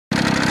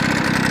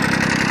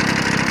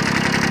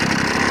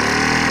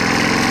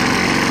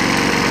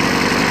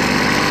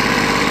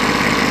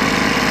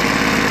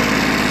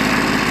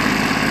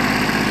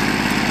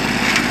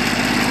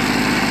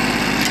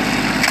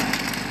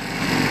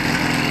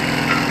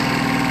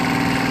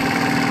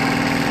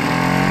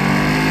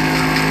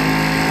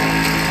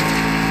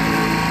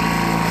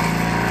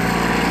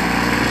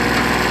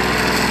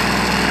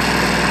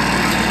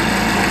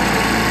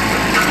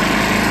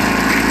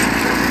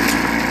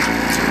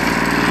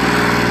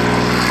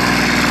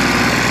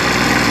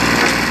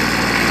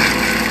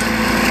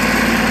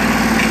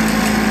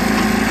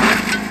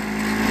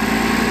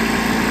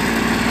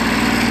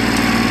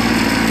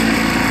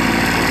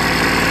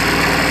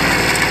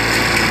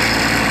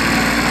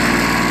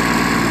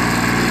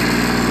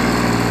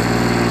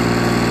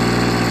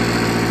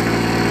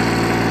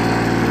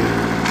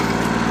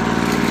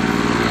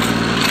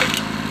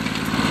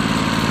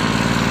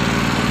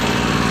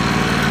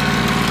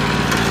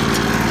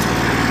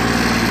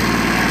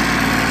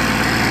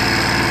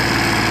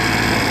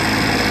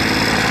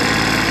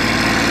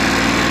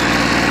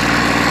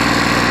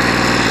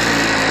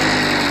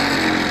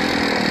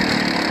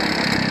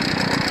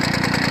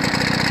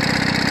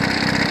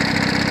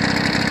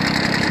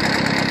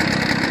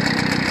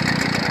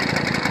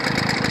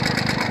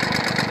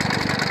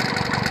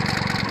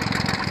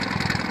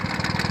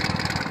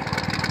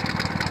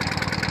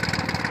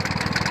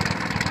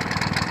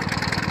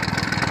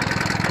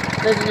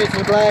changing it to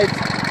the blades.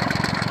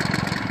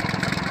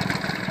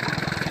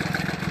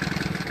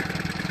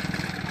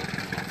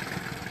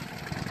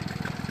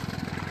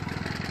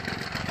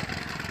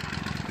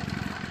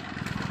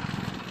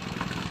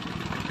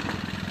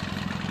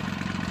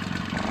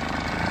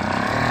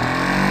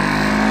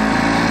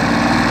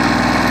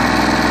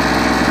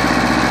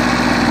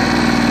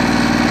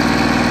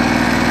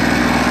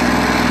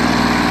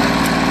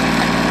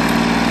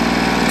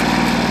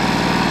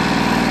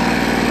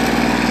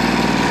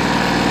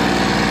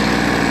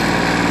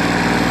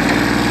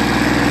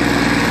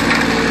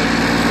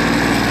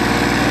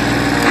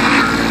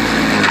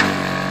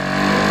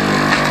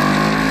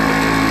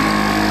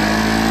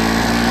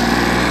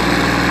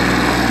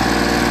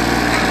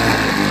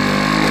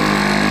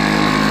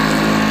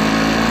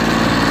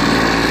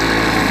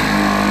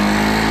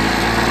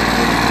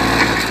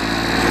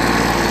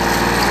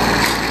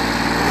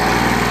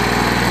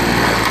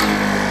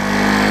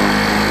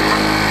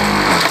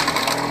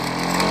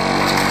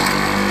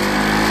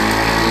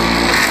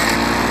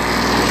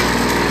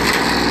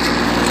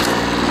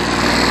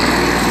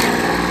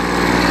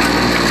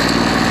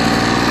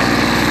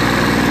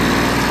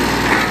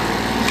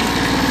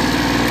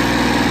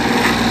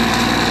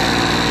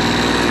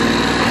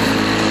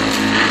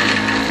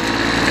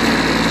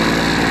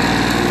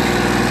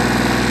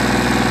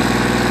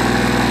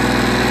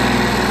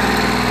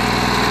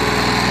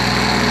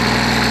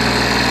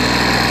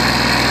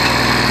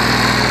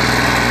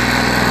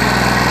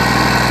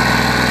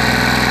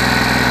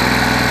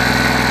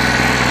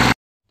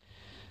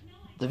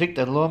 The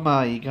Victa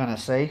lawnmower you're going to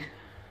see,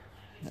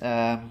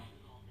 I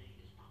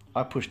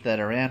pushed that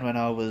around when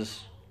I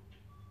was,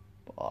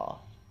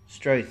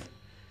 Struth,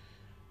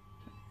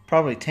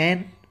 probably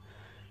 10.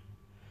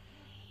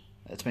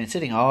 It's been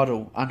sitting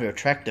idle under a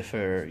tractor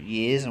for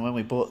years, and when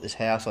we bought this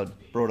house I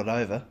brought it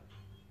over,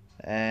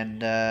 and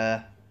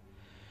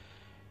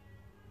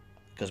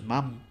because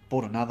Mum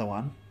bought another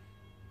one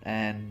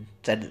and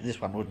said that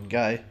this one wouldn't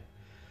go.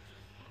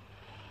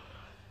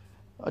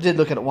 I did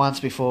look at it once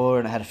before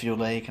and it had a fuel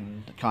leak,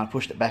 and kind of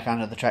pushed it back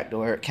under the tractor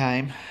where it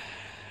came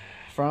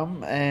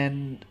from,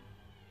 and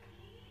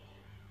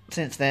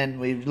since then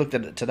we've looked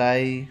at it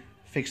today,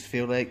 fixed the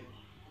fuel leak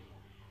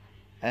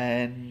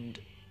and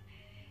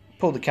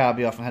pulled the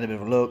carby off and had a bit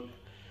of a look.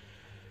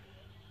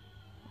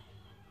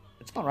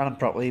 It's not running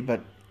properly,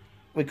 but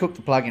we cooked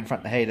the plug in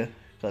front of the heater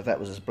because that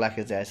was as black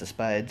as the ace of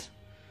spades,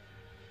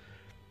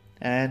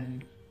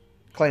 and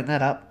cleaned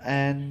that up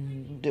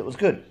and it was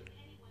good.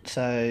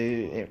 So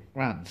it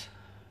runs,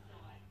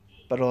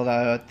 but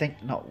although I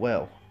think not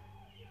well,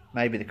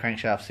 maybe the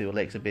crankshaft seal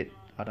leak's a bit,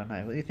 I don't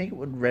know. Well, you think it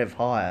would rev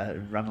higher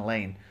and run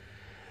lean?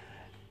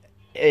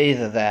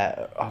 Either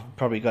that, I've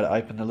probably got to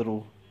open the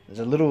little, there's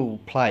a little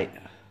plate,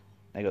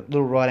 they got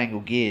little right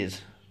angle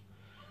gears.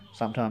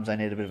 Sometimes they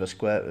need a bit of a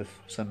squirt with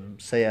some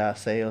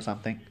CRC or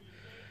something.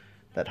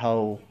 That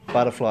whole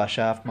butterfly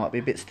shaft might be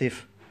a bit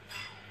stiff.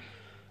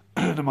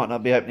 It might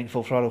not be opening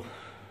full throttle.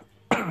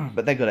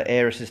 But they've got an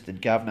air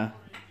assisted governor.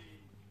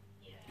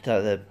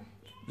 So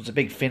there's a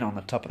big fin on the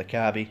top of the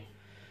carby,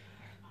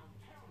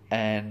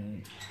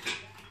 and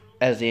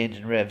as the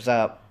engine revs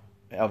up,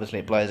 obviously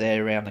it blows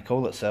air around the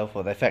cool itself,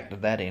 or they factored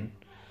that in,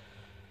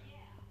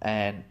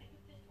 and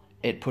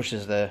it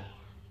pushes the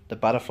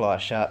butterfly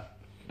shut,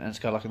 and it's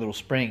got like a little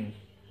spring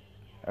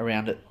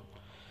around it,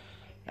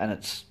 and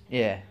it's,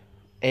 yeah,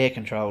 air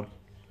controlled.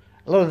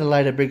 A lot of the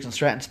later Briggs and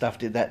Stratton stuff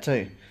did that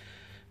too.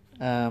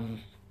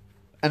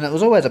 And it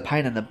was always a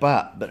pain in the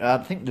butt, but I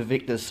think the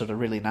Victa's sort of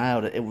really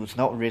nailed it. It was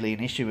not really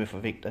an issue with a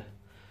Victa.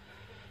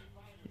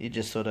 You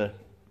just sort of,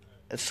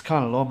 it's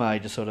kind of lawnmower, you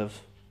just sort of,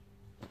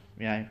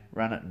 you know,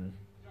 run it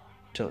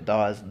until it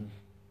dies, and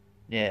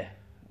yeah.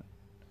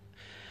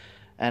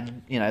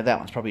 And, you know, that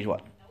one's probably,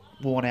 what,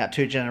 worn out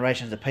 2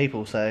 generations of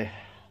people, so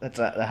that's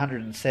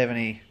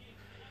 170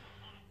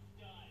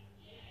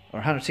 or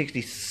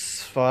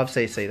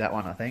 165cc, that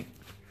one, I think.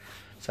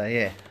 So,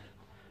 yeah.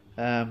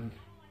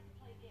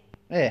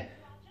 Yeah.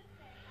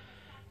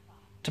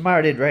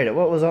 Tamara did read it.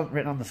 What was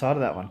written on the side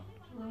of that one?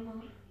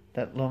 Lawnmower.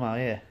 That lawnmower,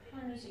 yeah.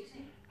 160.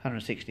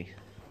 160.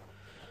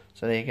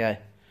 So there you go.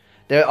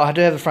 I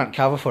do have a front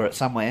cover for it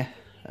somewhere.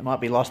 It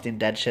might be lost in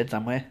Dad's shed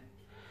somewhere.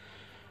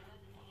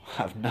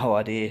 I have no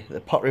idea.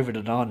 The pot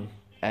riveted on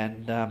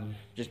and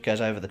just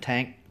goes over the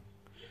tank.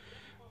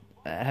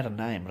 It had a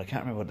name, but I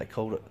can't remember what they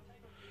called it.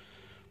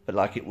 But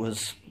like, it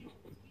was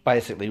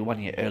basically one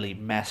of your early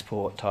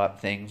Massport type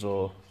things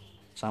or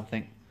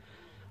something.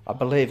 I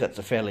believe that's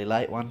a fairly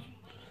late one.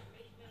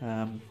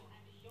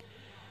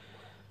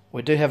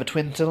 We do have a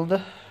twin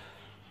cylinder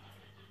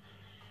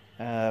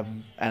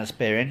and a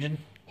spare engine,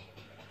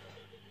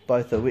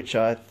 both of which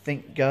I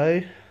think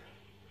go,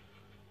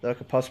 that I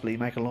could possibly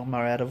make a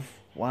lawnmower out of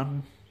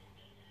one,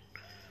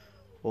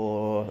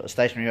 or a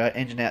stationary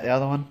engine out the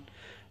other one,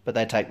 but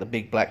they take the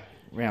big black,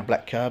 round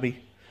black carby,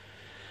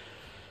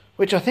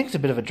 which I think is a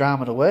bit of a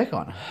drama to work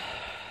on.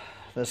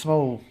 The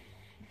small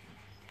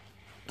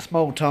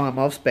time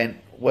I've spent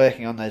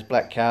working on those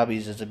black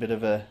carbies is a bit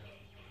of a,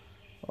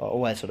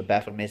 always sort of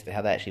baffled me as to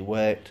how they actually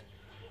worked.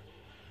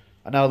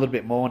 I know a little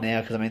bit more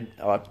now because I mean,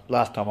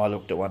 last time I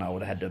looked at one, I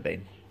would have had to have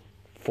been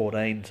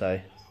 14. So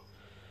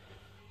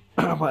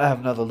I might have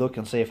another look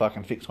and see if I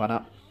can fix one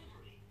up.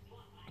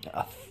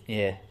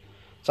 Yeah,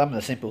 some of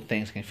the simple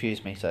things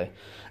confuse me. So,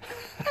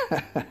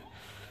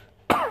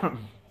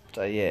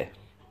 so yeah.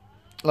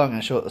 Long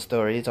and short, the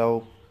story is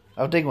I'll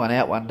dig one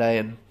out one day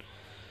and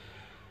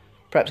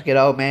perhaps get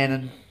old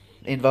man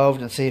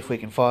involved and see if we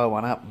can fire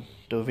one up and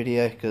do a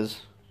video,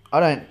 because I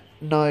don't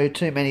know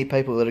too many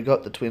people that have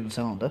got the twin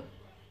cylinder.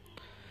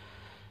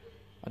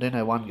 I do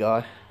know one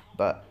guy,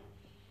 but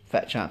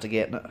fat chance of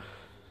getting it.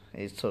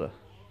 He's sort of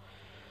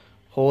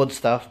hoard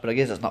stuff, but I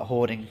guess it's not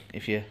hoarding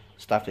if your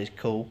stuff is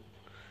cool.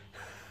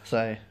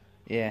 So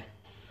yeah.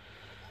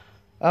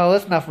 Oh,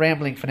 that's enough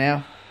rambling for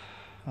now.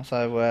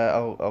 So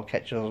I'll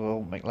catch you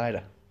all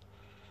later.